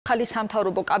ახალი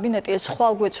სამთავრობო კაბინეტი ეს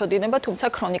ხვალ გვეცოდინება, თუმცა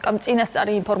ქრონიკამ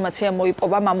წინასწარი ინფორმაცია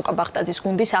მოიპოვა მამუკა ბახტაძის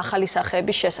გუნდის ახალი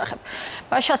სახეების შესახებ.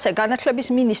 მაშასე განათლების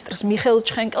მინისტრს მიხეილ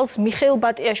ჩხენკელს მიხეილ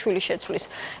ბატიაშვილი შეცვლის.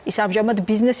 ის ამჟამად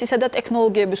ბიზნესისა და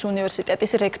ტექნოლოგიების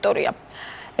უნივერსიტეტის რექტორია.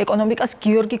 ეკონომიკას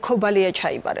გიორგი ქობალია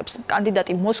ჩაიბარებს.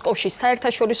 კანდიდატი მოსკოვში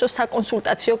საერთაშორისო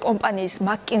საკონსულტაციო კომპანიის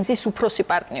მაკკინზის უფროსი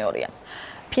პარტნიორია.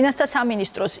 ფინანსთა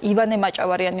სამინისტროს ივანე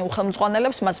მაჭავარიანი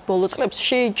უხელმძღვანელებს მას ბოლო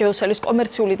წლებში ჯეოსელის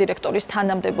კომერციული დირექტორის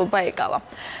თანამდებობა ეკავა.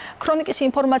 ქრონიკის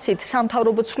ინფორმაციით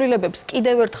სამთავრობო ცვლილებებს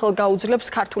კიდევ ერთხელ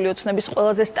გაუძლებს ქართული ოცნების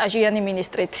ყველაზე სტაჟიანი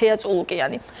მინისტრი თეა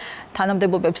წულუკიანი.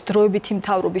 თანამდებობებს დროებითი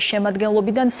მთავრობის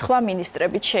შემადგენლობიდან სხვა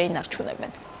მინისტრებიც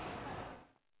შეინარჩუნებენ.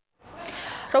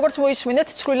 როგორც მოისმინეთ,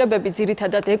 ცვლილებები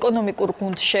ძირითადად ეკონომიკურ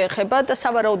გუნდს შეეხება და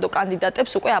სავარაუდო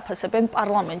კანდიდატებს უკვე აფასებენ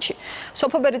პარლამენტში.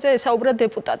 სოფო ბერიძე ესაუბრა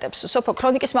დეპუტატებს. სოფო,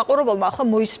 ქრონიკის მაყურებელმა ახლა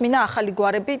მოისმინა ახალი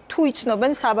გვარები, თუ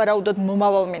იცნობენ სავარაუდოდ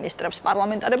მომავალ მინისტრებს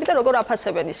პარლამენტარები და როგორ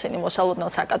აფასებენ ისინი მოსალოდნელ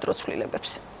საკადრო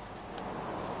ცვლილებებს.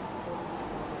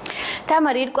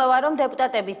 თამარ ირკვევა, რომ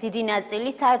დეპუტატების დიდი ნაწილი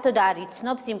საერთოდ არ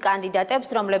იცნობს იმ კანდიდატებს,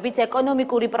 რომლებიც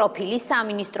ეკონომიკური პროფილის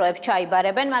სამინისტროებს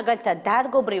ჩაიბარებენ, მაგალითად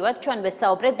დარგობრივად ჩვენ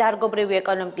ვესაუბრეთ დარგობრივი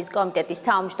ეკონომიკის კომიტეტის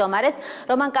თავმჯდომარეს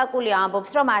რომან კაკულია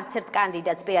ამბობს, რომ არც ერთ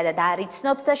კანდიდატს პირადად არ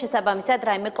იცნობს და შესაბამისად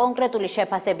რაიმე კონკრეტული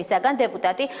შეფასებისაგან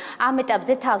დეპუტატი ამ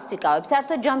ეტაპზე თავს იკავებს.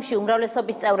 საერთოდ ჯამში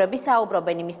უმრავლესობის წევრები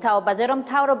საუბრობენ იმის თაობაზე, რომ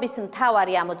მთავრობის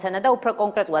მთავარი ამოცანა და უფრო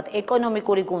კონკრეტულად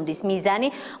ეკონომიკური გუნდის მიზანი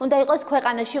უნდა იყოს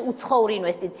ქვეყანაში უცხოური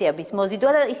ინვესტიციების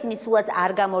მოზიდვა და ისინი სულაც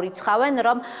არ გამორიცხავენ,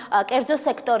 რომ კერძო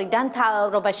სექტორიდან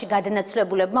მთავრობაში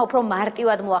გადანაცვლებულებმა უფრო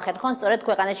მარტივად მოახერხონ სწორედ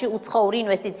ქვეყანაში უცხოური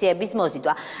ინვესტიციების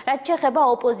მოზიდვა. რაც შეეხება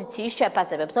ოპოზიციის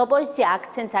შეფასებებს, ოპოზიცია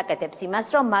აქცენტს აკეთებს იმას,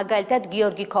 რომ მაგალითად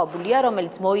გიორგი ქობულია,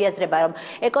 რომელიც მოიაზრება, რომ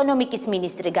ეკონომიკის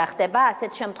მინისტრი გახდება,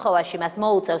 ასეთ შემთხვევაში მას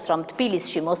მოუწევს, რომ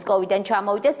თბილისში მოსკოვიდან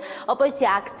ჩამოვიდეს. ოპოზიცია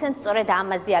აქცენტს სწორედ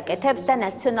ამაზე აკეთებს და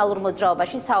ნაციონალურ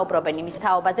მოძრაობაში საუბრობენ იმის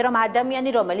თაობაზე, რომ ადამიანი,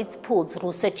 რომელიც ფულს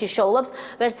რუსეთში შეულობს,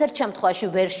 ვერც ერთ შემთხვევაში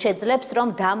ვერ შეძლებს, რომ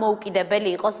დამოუკიდებელი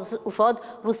იყოს უშუალოდ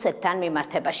რუსეთთან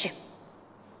მიმართებაში.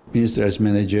 მინისტრი არის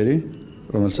მენეჯერი,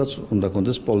 რომელსაც უნდა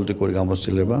კონდეს პოლიტიკური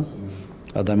გამოცდილება,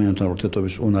 ადამიანთან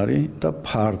ურთიერთობის უნარი და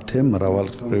ფართე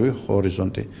მრავალმხრივი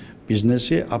ჰორიზონტი.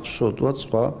 ბიზნესი აბსოლუტურად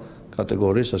სხვა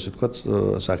კატეგორიის, ასე ვთქვათ,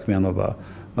 საქმიანობაა.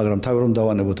 მაგრამ თავი რომ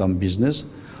დავანებოთ ამ ბიზნესს,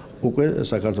 უკვე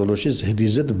საქართველოში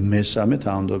ზედიზედ მესამე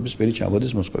თანამდებობის პირი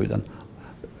ჩამოდის მოსკოვიდან.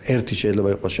 ერთი შეიძლება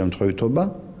იყოს შემთხვევითობა,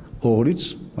 ორიც,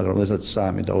 მაგრამ ესეც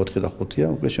 3 და 4 და 5-ია,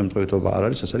 უკვე შემთხვევითობა არ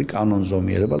არის, ეს არის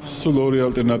კანონზომიერება. სულ ორი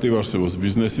ალტერნატივა არსებობს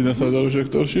ბიზნესი და საჯარო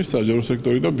სექტორში, საჯარო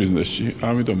სექტორი და ბიზნესში.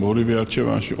 ამიტომ ორივე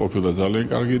არჩევანში ყოფილა ძალიან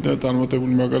კარგი და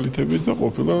წარმატებული მაგალითებიც და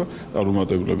ყოფილა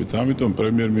არუმატებლებიც. ამიტომ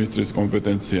პრემიერ-მინისტრის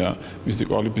კომპეტენცია, მისი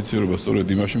კვალიფიცირება სწორედ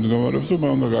იმაში მდგომარეობს, რომ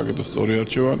უნდა გააკეთოს სწორი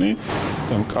არჩევანი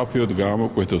და მკაფიოდ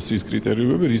გამოკვეთოს ის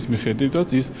კრიტერიუმები, რის მიხედვითაც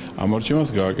ის ამ არჩევანს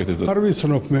გააკეთებდა. არ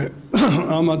ვიცნობ მე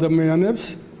ამ ადამიანებს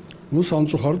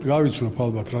სამწუხაროდ გავიცნობ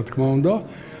ალბათ რა თქმა უნდა,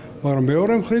 მაგრამ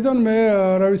მეორე მხრიდან მე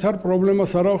არავითარ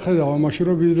პრობლემას არ ვხედავ ამაში,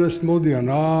 რომ ბიზნესს მოდიან.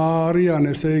 არიან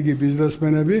ესე იგი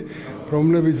ბიზნესმენები,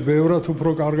 რომლებიც ბევრად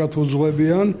უფრო კარგად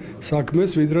უძღვებიან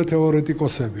საქმეს ვიდრე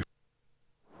თეორეტიკოსები.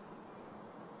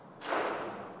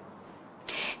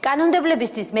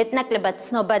 კანონმდებლებისთვის მეტნაკლებად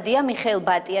ცნობადია მიხეილ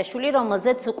ბატიაშვილი,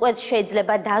 რომელზეც უკვე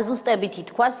შეიძლება დაზუსტებით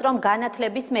ითქვას, რომ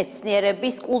განათლების,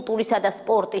 მეცნიერების, კულტურისა და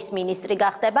სპორტის მინისტრი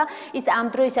გახდება. ის ამ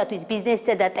დროისათვის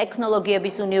ბიზნესისა და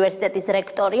ტექნოლოგიების უნივერსიტეტის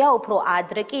რექტორია, უფრო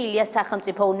ადრე კი ილიას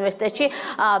სახელმწიფო უნივერსიტეტში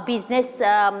ბიზნეს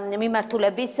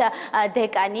მიმართულების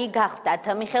დეკანი გახდათ.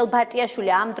 მიხეილ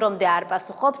ბატიაშვილი ამ დრომდე არ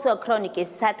პასუხობს ქრონიკის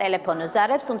სატელეფონო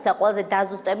ზარებს, თუმცა ყველაზე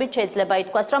დაზუსტებით შეიძლება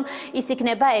ითქვას, რომ ის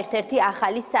იქნება ერთ-ერთი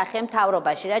ახალი სახე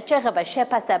მთავრობაში. რაც შეეხება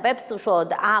შეფასებებს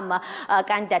უშუალოდ ამ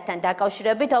კანდიდატთან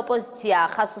დაკავშირებით, ოპოზიცია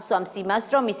ხაზს უსვამს იმას,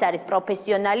 რომ ის არის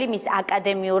პროფესიონალი, მის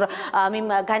აკადემიურ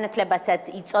განათლებასაც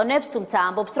იწონებს, თუმცა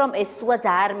ამბობს, რომ ეს სულაც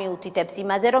არ მიუთითებს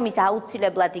იმაზე, რომ ის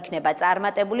აუცილებლად იქნება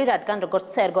წარმატებული, რადგან როგორც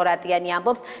სერგო რატიანი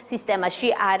ამბობს, სისტემაში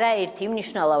არაერთი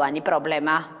მნიშვნელოვანი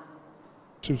პრობლემა.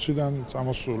 სივრციდან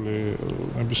წამოსული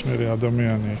ნებისმიერი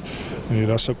ადამიანი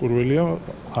რასაკურველია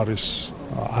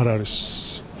არ არის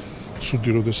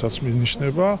ცუდი, როდესაც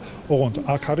მინიშნება, ოღონდ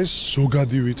აქ არის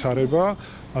ზოგადი ვითარება,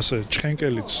 ასე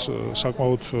ჩხენკელიც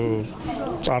საკმაოდ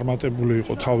წარმატებული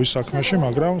იყო თავის საქმეში,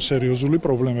 მაგრამ სერიოზული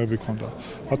პრობლემები ჰქონდა.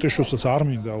 ბატიაშვილსაც არ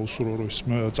მინდა უსურო რომ ის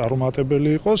წარუმატებელი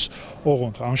იყოს,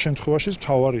 ოღონდ ამ შემთხვევაში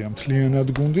მთავარია მთლიანად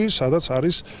გუნდი, სადაც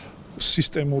არის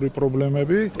სისტემური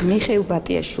პრობლემები. მიხეილ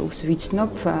ბატიაშვილს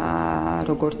ვიცნობ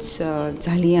როგორც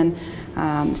ძალიან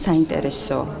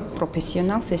საინტერესო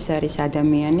პროფესიონალს, ეს არის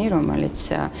ადამიანი, რომელიც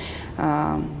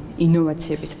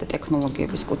ინოვაციებისა და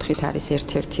ტექნოლოგიების კუთხით არის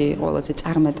ერთ-ერთი ყველაზე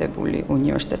წარმატებული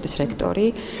უნივერსიტეტის რექტორი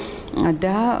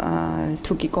და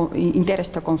თუკი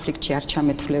ინტერესთა კონფლიქტში არ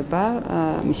ჩამეთვლება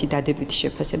მისი დადებითი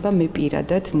შეფასება, მე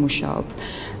პირადად მუშაობ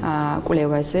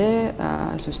კვლევაზე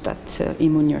ზუსტად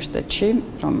იმ უნივერსიტეტში,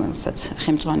 რომელსაც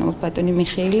ხელმძღვანელობს ბატონი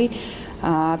მიხეილი.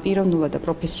 პიროვნულად და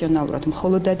პროფესიონალურად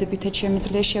მხოლოდ დადებითად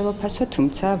შემიძლია შევაფასო,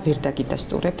 თუმცა ვერ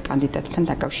დაგიდასტურებთ კანდიდატთან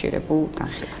დაკავშირებულ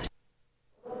განხილვებს.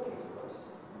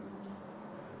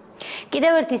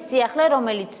 კიდევ ერთი სიახლე,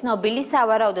 რომელიც ცნობილი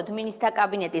სავარაუდოდ მინისტრთა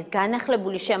კაბინეტის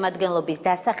განახლებული შემადგენლობის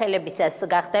დასახელებისას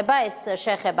გახდება, ეს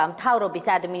შეხება მთავრობის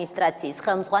ადმინისტრაციის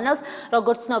ხელმძღვანელს,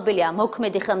 როგორც ცნობილია,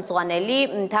 მოქმედი ხელმძღვანელი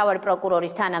მთავარ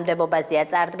პროკურორის თანამდებობაზეა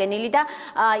წარდგენილი და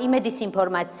იმედის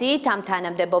ინფორმაციით ამ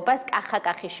თანამდებობას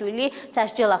კახაკახიშვილი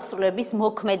სასჯელ ახსრულების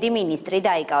მოქმედი მინისტრი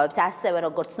დაიკავებს. ასევე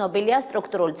როგორც ცნობილია,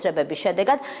 სტრუქტურული ცრებების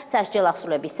შედეგად სასჯელ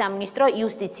ახსრულების სამინისტრო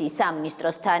იუსტიციის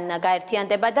სამინისტროსთან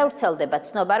გაერთიანდება და ვრცელდება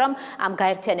ცნობა, რომ ამ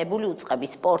გაერთიანებული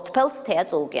უწყების პორტფელს თეა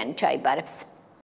წულუკიანი ჩაიბარებს.